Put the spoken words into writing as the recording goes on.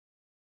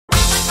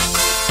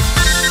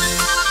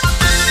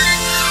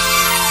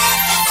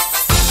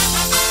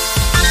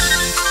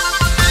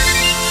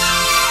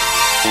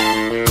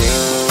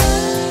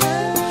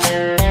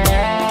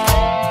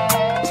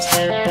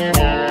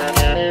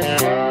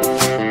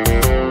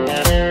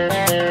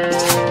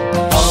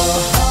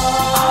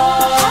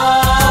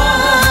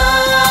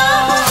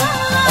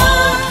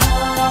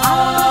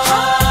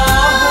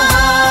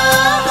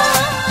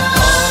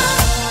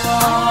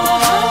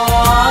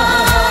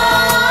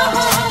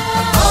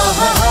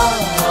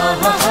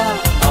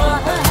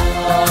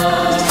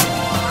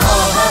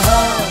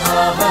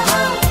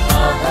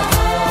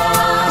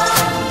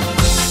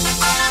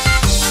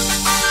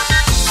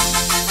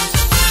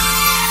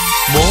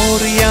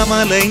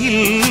മോറിയമലയിൽ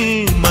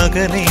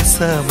മകനെ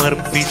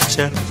സമർപ്പിച്ച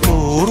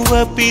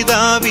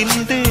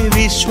പൂർവപിതാവിന്റെ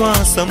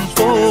വിശ്വാസം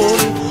പോൽ,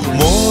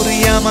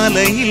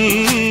 മോറിയമലയിൽ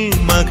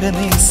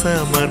മകനെ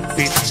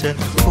സമർപ്പിച്ച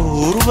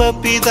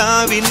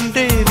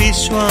പൂർവപിതാവിന്റെ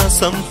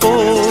വിശ്വാസം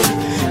പോൽ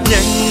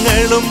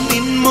ഞങ്ങളും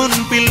നിൻ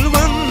മുൻപിൽ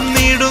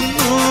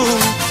വന്നിടുന്നു,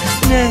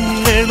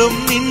 ഞങ്ങളും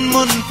നിൻ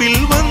മുൻപിൽ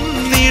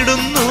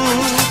വന്നിടുന്നു.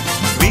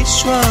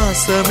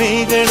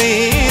 വിശ്വാസമേകളേ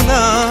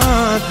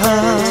നാഥ,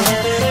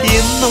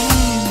 എന്നും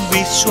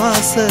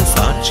വിശ്വാസ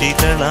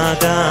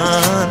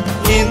സാക്ഷികളാകാൻ,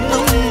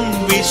 എന്നും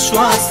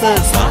വിശ്വാസ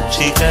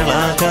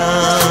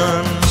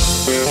സാക്ഷികളാകാൻ.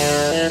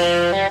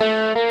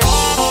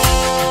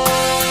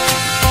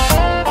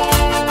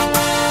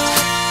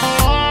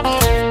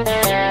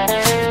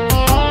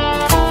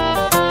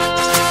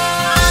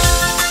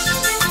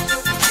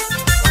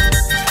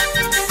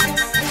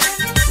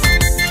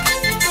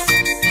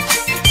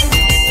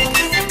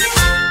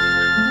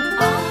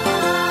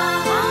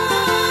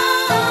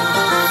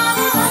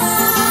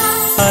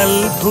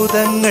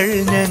 അത്ഭുതങ്ങൾ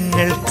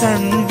ഞങ്ങൾ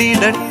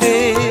കണ്ടിടട്ടെ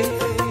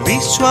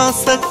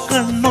വിശ്വാസ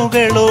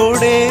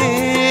കണ്ണുകളോടെ,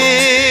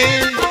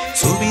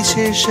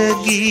 സുവിശേഷ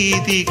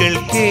ഗീതികൾ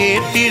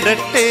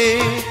കേട്ടിടട്ടെ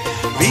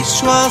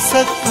വിശ്വാസ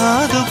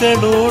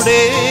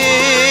കാതുകളോടെ.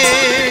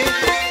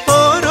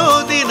 ഓരോ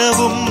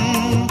ദിനവും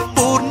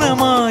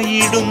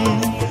പൂർണ്ണമായിടും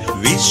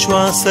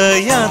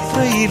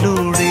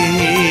വിശ്വാസയാത്രയിലൂടെ,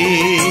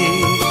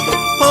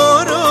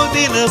 ഓരോ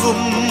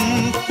ദിനവും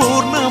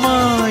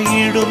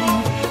പൂർണ്ണമായിടും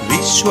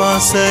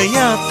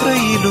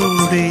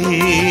വിശ്വാസയാത്രയിലൂടെ,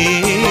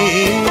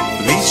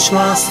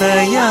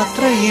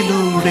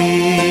 വിശ്വാസയാത്രയിലൂടെ.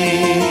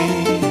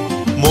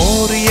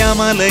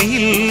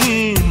 മോറിയമലയിൽ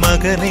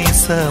മകനെ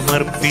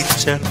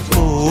സമർപ്പിച്ച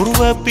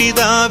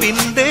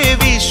പൂർവപിതാവിന്റെ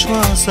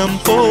വിശ്വാസം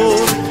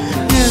പോൽ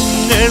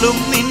ഞങ്ങളും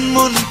നിൻ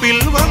മുൻപിൽ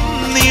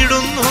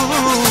വന്നിടുന്നു,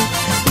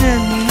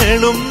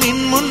 ഞങ്ങളും നിൻ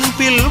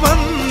മുൻപിൽ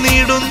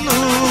വന്നിടുന്നു.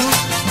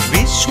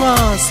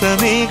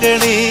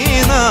 വിശ്വാസമേകളേ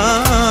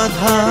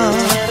നാഥ,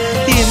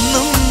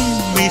 എന്നും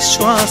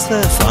വിശ്വാസ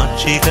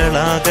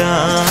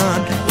സാക്ഷികളാകാൻ,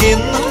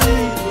 എന്നും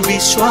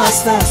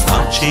വിശ്വാസ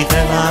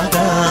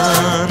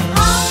സാക്ഷികളാകാൻ.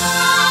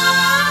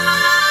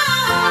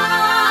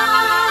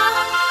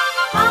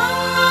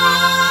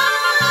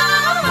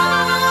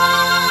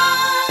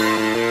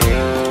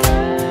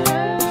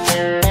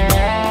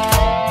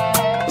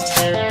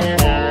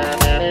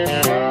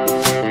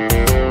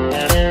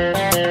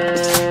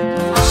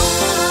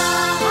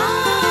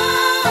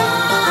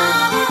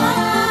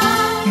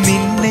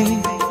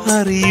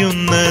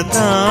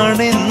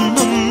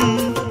 അറിയുന്നതാണെന്നും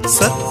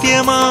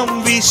സത്യമാം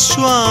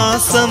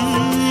വിശ്വാസം,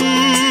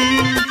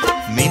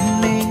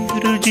 നിന്നെ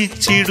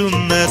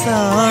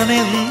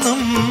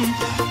രുചിച്ചിടുന്നതാണെന്നും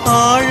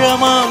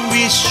ആഴമാം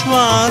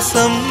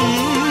വിശ്വാസം.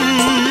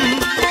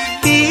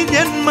 ഈ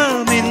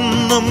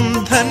ജന്മമെന്നും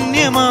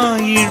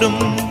ധന്യമായിടും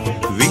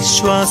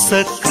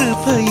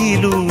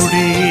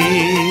വിശ്വാസകൃപയിലൂടെ,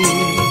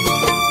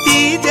 ഈ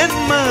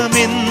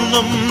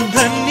ജന്മമെന്നും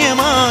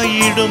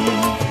ധന്യമായിടും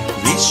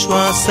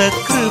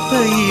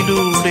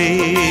വിശ്വാസകൃപയിലൂടെ,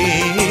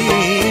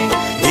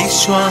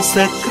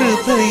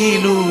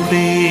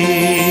 വിശ്വാസകൃപയിലൂടെ.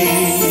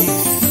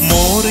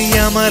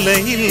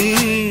 മോറിയമലയിൽ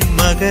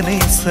മകനെ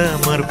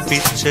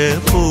സമർപ്പിച്ച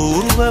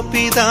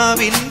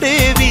പൂർവപിതാവിന്റെ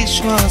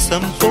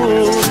വിശ്വാസം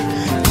പോൽ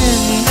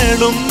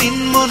ഞങ്ങളും നിൻ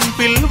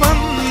മുൻപിൽ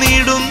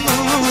വന്നിടുന്നു,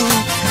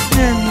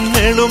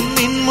 ഞങ്ങളും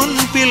നിൻ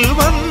മുൻപിൽ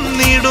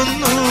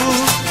വന്നിടുന്നു.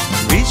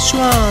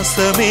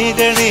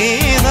 വിശ്വാസമേകളേ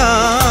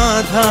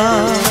നാഥ,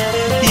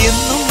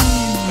 എന്നും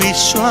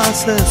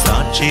വിശ്വാസ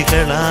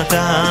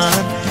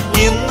സാക്ഷികളാകാൻ,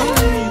 എന്നും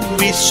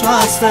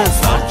വിശ്വാസ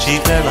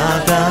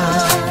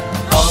സാക്ഷികളാകാൻ.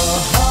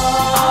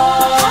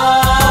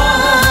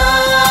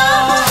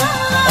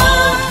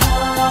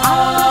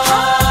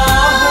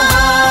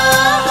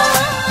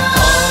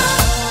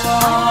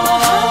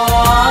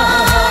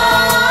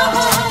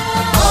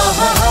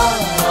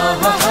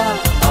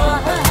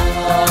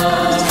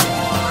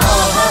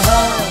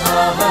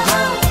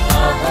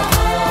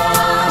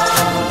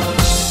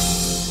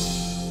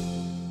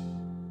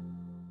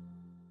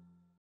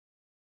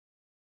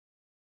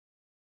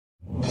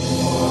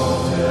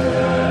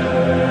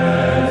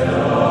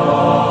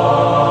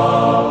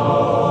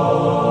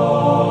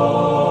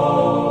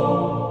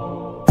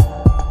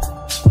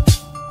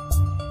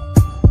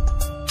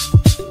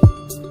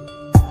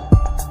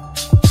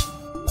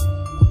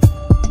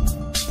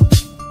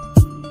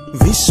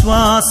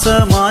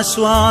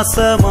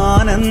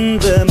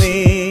 വിശ്വാസമാശ്വാസമാനന്ദമേ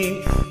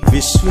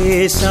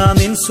വിശ്വേശ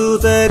നിൻ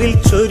സുതരിൽ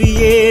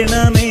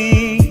ചൊരിയേണമേ.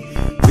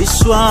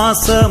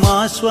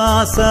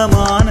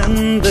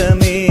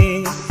 വിശ്വാസമാശ്വാസമാനന്ദമേ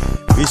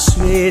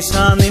വിശ്വേശ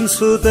നിൻ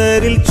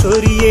സുതരിൽ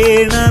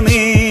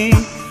ചൊരിയേണമേ.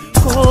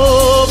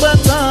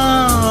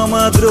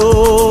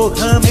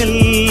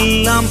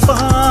 കോപകാമദ്രോഹമെല്ലാം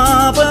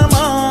പാപമാണെന്നറിയുവാൻ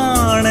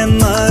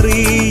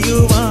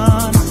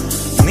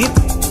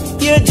നിത്യജീവനേകുമേക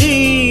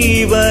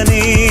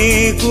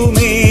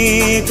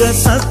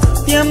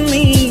സത്യം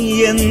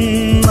നീയെന്നറിയുവാൻ.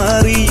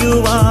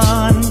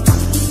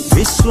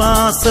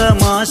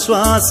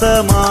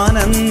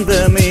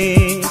 വിശ്വാസമാശ്വാസമാനന്ദമേ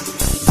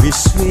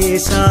വിശ്വേശ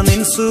വിശ്വേശ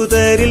നിൻ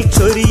സുതരിൽ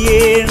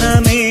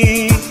ചൊരിയേണമേ,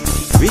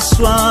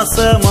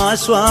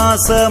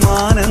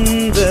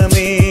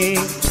 വിശ്വാസമാശ്വാസമാനന്ദമേ.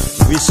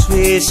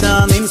 വിശ്വേശ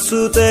നിൻ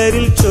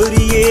സുതരിൽ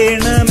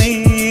ചൊരിയേണമേ.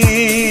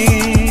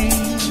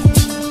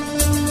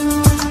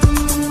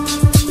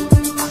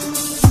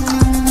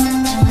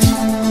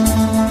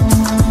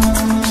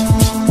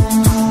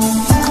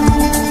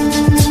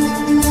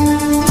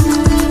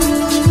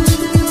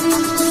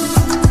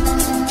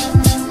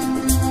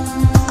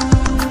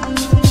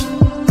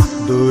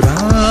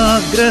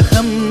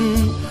 ദുരാഗ്രഹം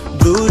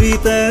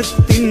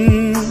ദുരിതത്തിൻ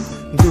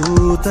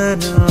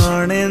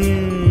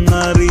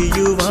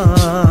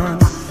ദൂതനാണെന്നറിയുവാൻ,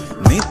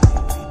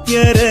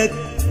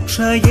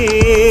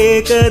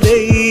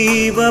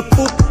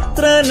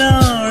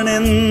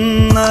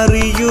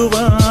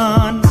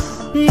 നിത്യരക്ഷയേകദൈവപുത്രനാണെന്നറിയുവാൻ,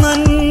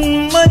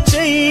 നന്മ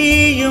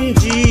ചെയ്യും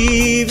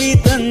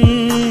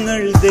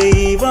ജീവിതങ്ങൾ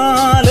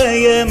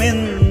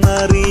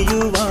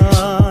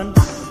ദൈവാലയമെന്നറിയുവാൻ,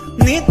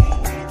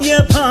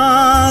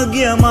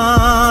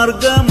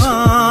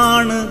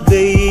 നിത്യഭാഗ്യമാർഗമാണ്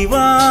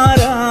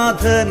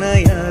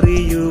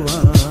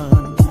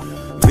ദൈവാരാധനയറിയുവാൻ.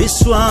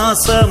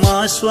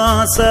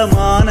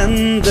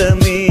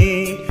 വിശ്വാസമാശ്വാസമാനന്ദമേ,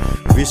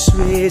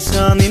 വിശ്വേശ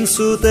നിൻ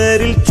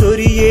സുതരിൽ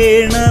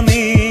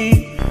ചൊരിയേണമേ.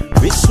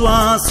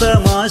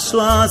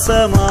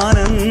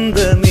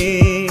 വിശ്വാസമാശ്വാസമാനന്ദമേ,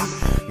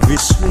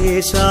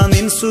 വിശ്വേശ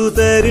നിൻ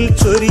സുതരിൽ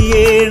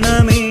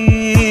ചൊരിയേണമേ.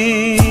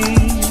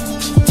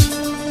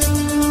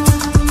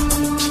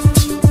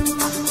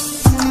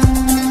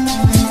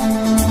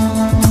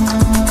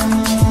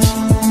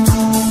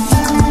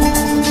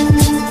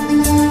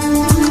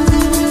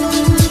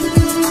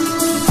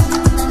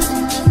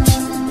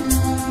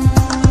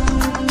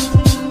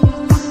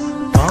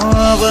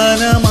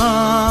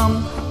 പാവനമാം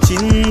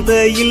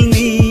ചിന്തയിൽ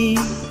നീ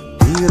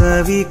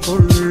പിറവി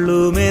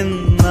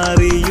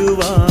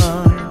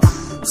കൊള്ളുമെന്നറിയുവാൻ,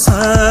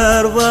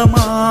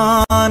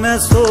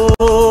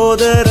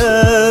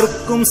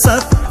 സർവമാനസോദരർക്കും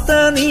സത്ത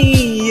നീ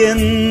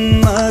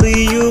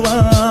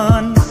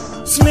എന്നറിയുവാൻ,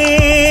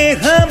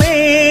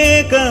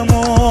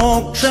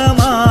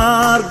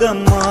 സ്നേഹമേകമോക്ഷമാർഗം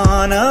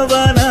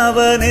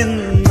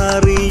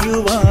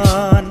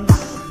മാനവനവനെന്നറിയുവാൻ,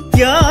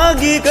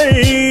 ത്യാഗികൾ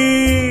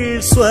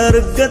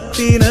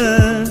സ്വർഗത്തിന്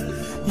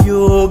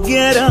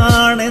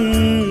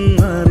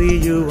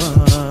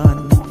യോഗ്യരാണെന്നറിയുവാൻ.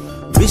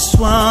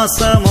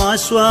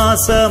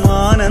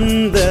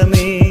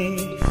 വിശ്വാസമാശ്വാസമാനന്ദമേ,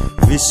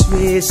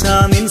 വിശ്വേശ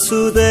നിൻ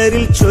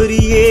സുതരിൽ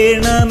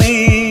ചൊരിയേണമേ.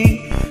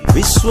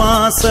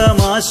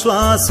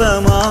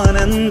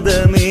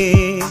 വിശ്വാസമാശ്വാസമാനന്ദമേ,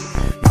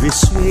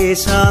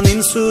 വിശ്വേശ നിൻ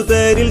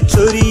സുതരിൽ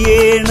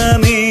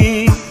ചൊരിയേണമേ.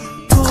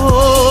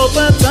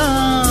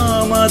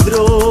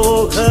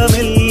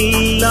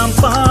 കോപതാമദ്രോഹമെല്ലാം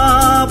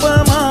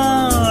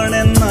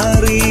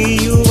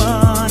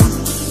പാപമാണെന്നറിയുവാൻ,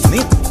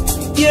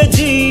 നിത്യജീവനേകുമേക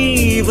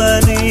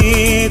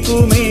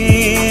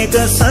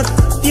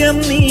സത്യം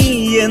നീ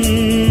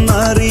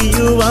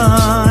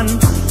എന്നറിയുവാൻ.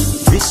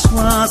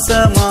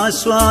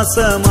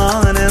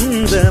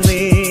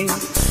 വിശ്വാസമാശ്വാസമാനന്ദമേ,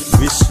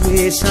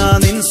 വിശ്വേശ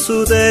നിൻ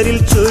സുതരിൽ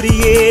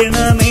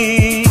ചൊരിയേണമേ.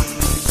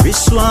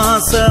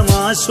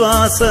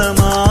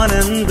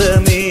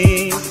 വിശ്വാസമാശ്വാസമാനന്ദമേ,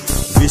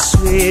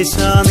 വിശ്വേശ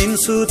നിൻ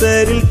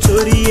സുതരിൽ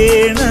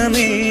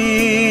ചൊരിയേണമേ.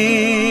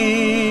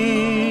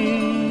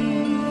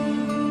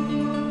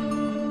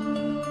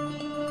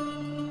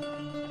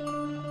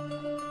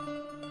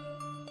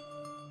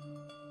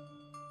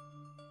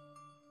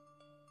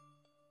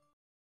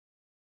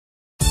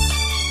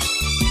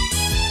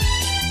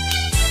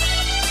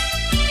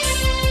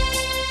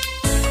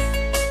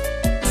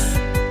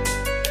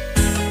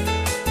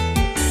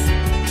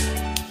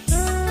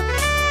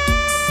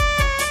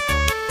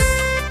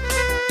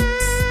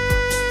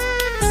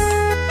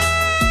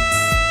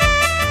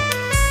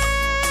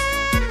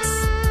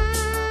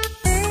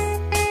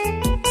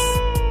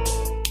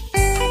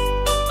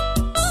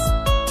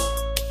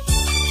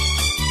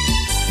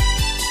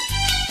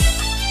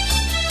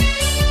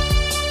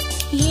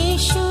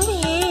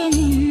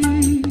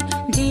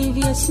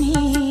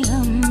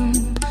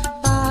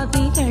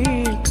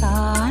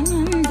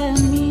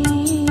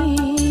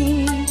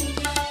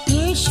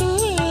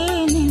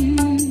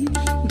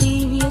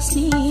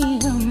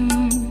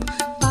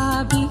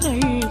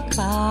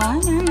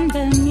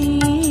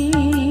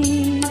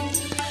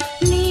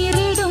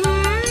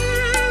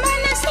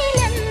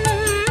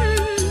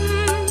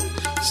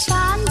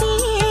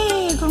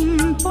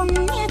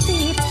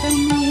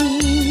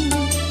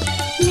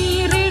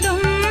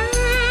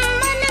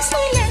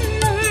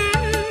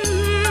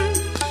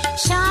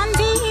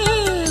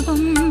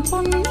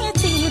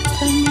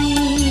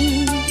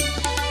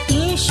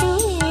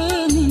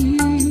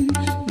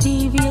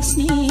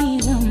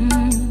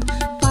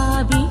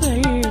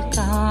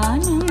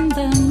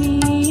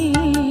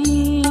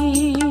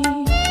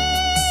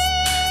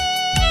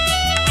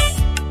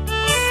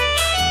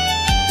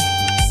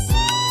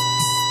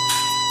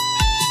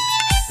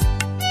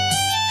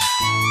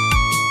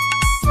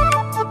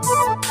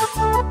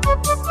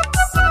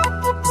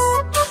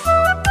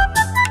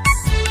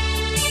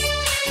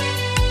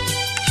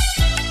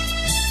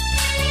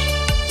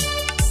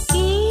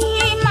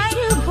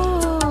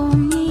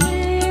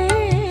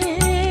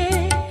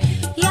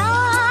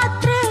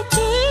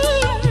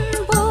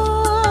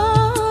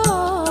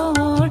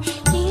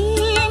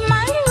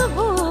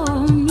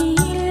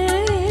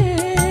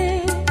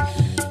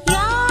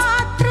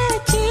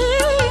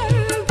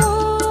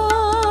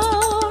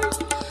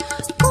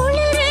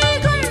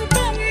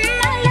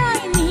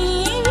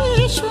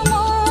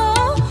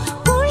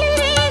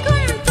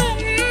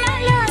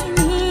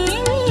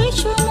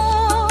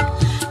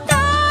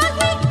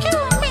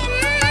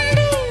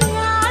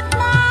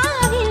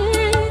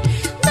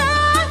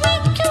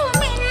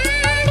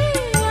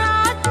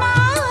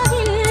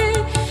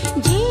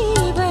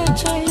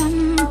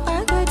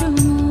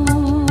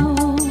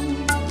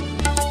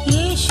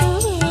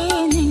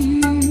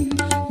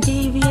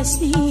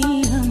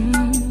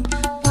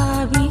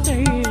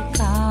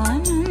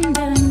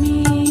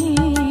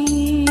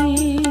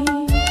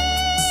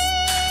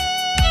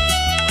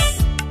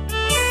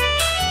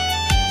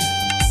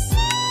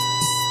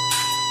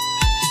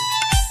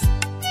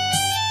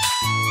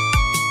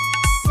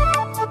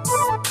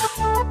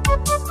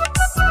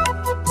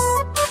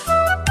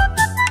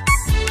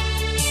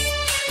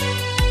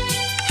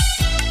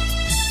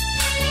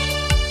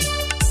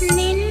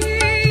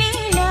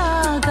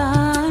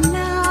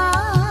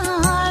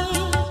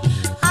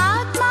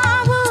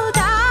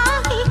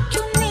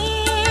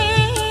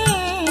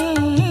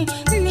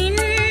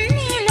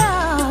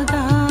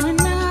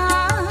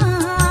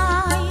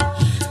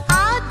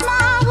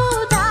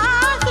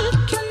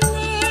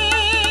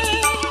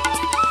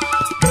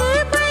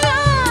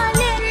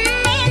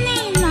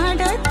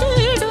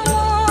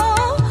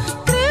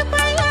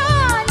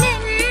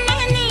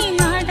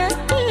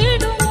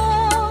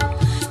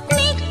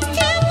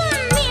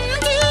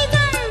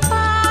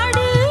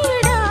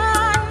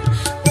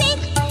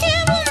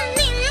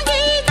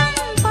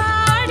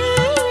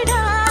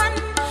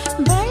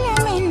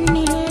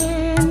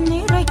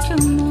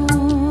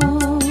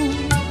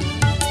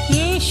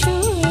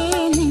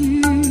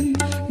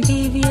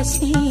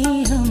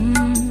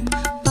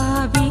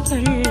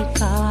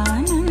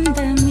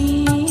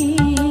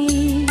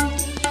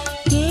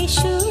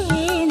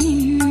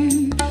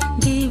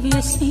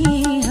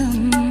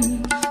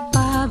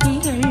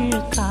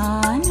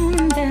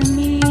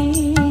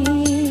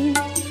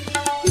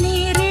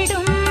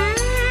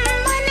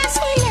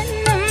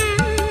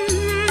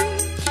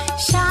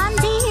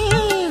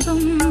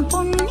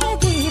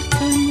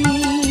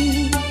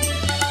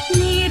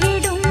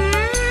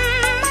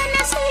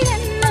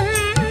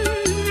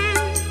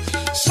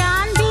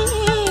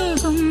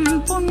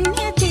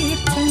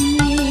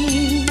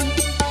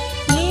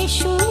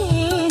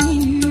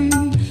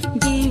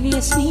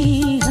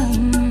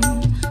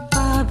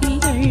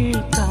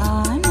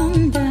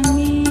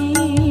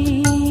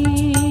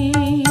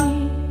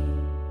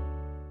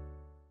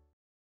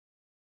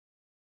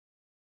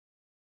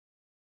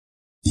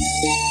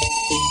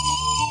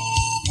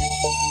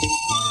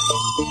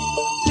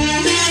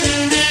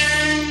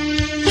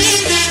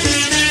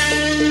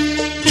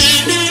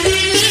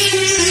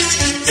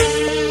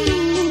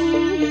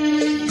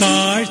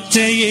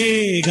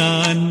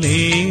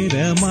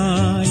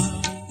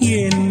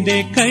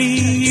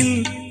 കയ്യിൽ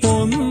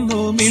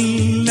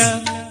ഒന്നുമില്ല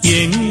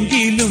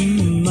എങ്കിലും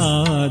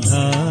നാഥ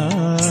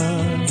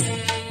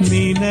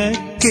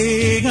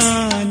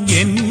നിനക്കേകാൻ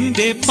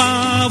എന്റെ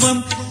പാവം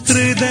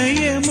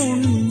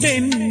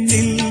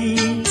ഹൃദയമുണ്ടെന്നിൽ.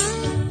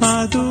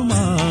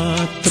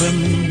 അതുമാത്രം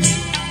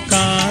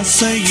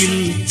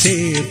കാസയിൽ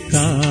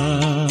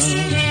ചേർക്കാം.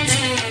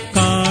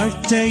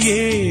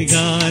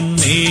 കാഴ്ചയേകാൻ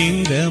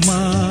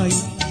നേരമായി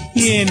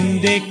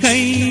എന്റെ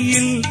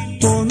കയ്യിൽ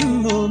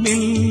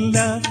ഒന്നുമില്ല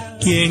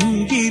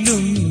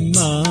എങ്കിലും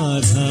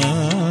നാഥ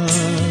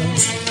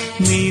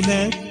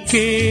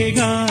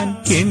നിനക്കേകാൻ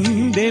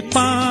എന്റെ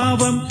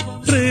പാവം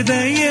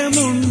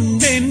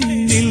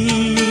ഹൃദയമുണ്ടെന്നിൽ.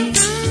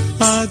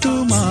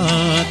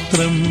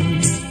 അതുമാത്രം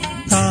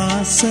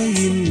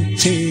കാസയിൽ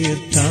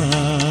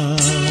ചേർക്കാം.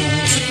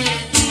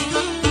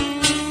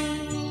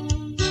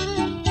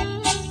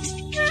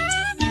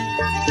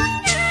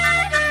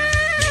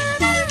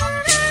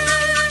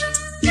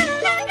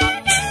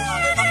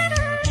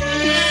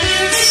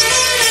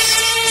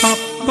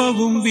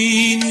 അപ്പവും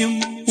വീഞ്ഞും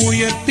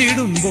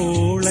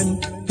ഉയർത്തിടുമ്പോളൻ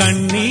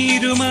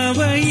കണ്ണീരും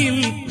അവയിൽ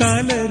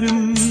കലരും.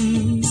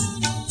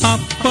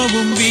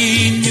 അപ്പവും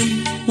വീഞ്ഞും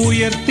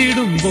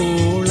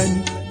ഉയർത്തിടുമ്പോളൻ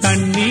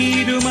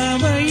കണ്ണീരും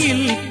അവയിൽ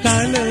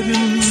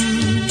കലരും.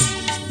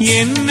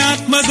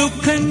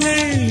 എന്നാത്മദുഃഖങ്ങൾ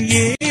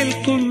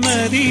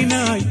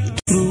ഏൽക്കുന്നതിനായി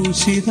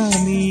ക്രൂശിത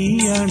നീ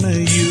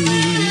അണയൂ.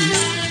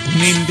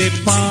 നിന്റെ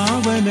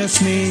പാവന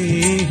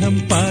സ്നേഹം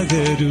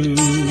പകരൂ.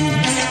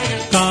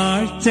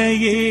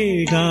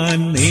 കാഴ്ചയേകാൻ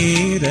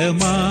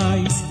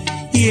നേരമായി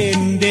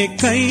എന്റെ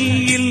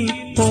കയ്യിൽ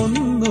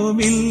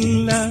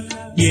ഒന്നുമില്ല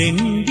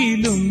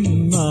എങ്കിലും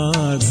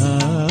നാഥ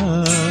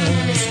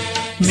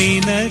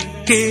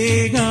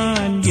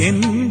നിനക്കേകാൻ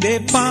എന്റെ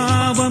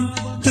പാവം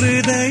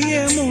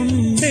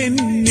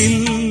ഹൃദയമുണ്ടെന്നിൽ.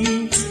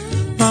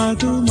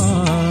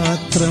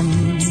 അതുമാത്രം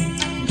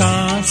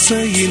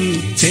കാസയിൽ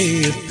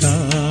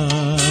ചേർക്കാം.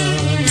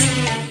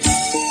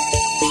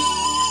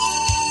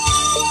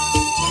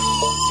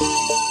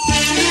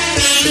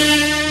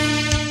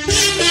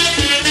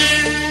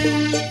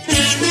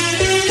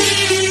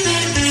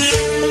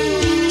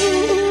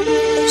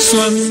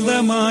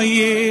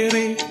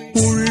 സ്വന്തമായേറെ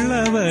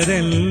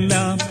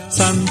ഉള്ളവരെല്ലാം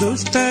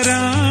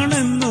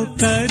സന്തുഷ്ടരാണെന്നു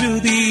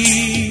കരുതി.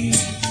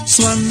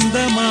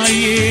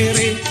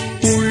 സ്വന്തമായേറെ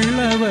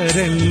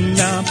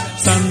ഉള്ളവരെല്ലാം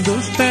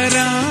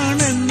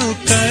സന്തുഷ്ടരാണെന്നു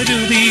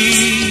കരുതി.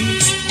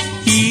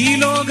 ഈ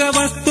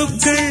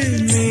ലോകവസ്തുക്കൾ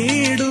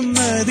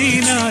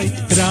നേടുന്നതിനായി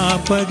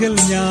രാപ്പകൽ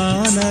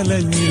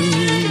ഞാനലഞ്ഞു.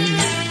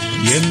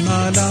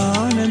 എന്നാൽ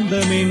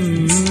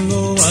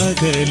ആനന്ദമെങ്ങോ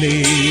അകലെ.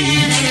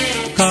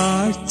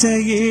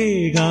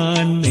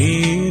 കാഴ്ചയേകാൻ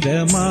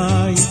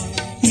നേരമായി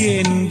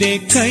എന്റെ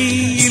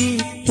കയ്യിൽ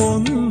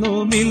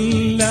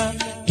ഒന്നുമില്ല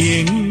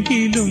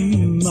എങ്കിലും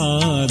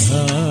നാഥ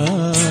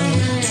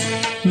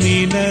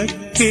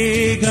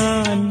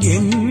നിനക്കേകാൻ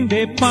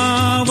എന്റെ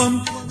പാവം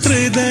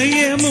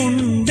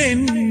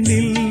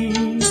ഹൃദയമുണ്ടെന്നിൽ.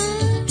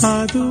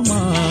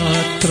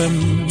 അതുമാത്രം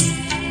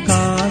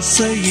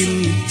കാസയിൽ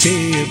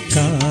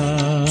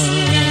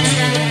ചേർക്കാം.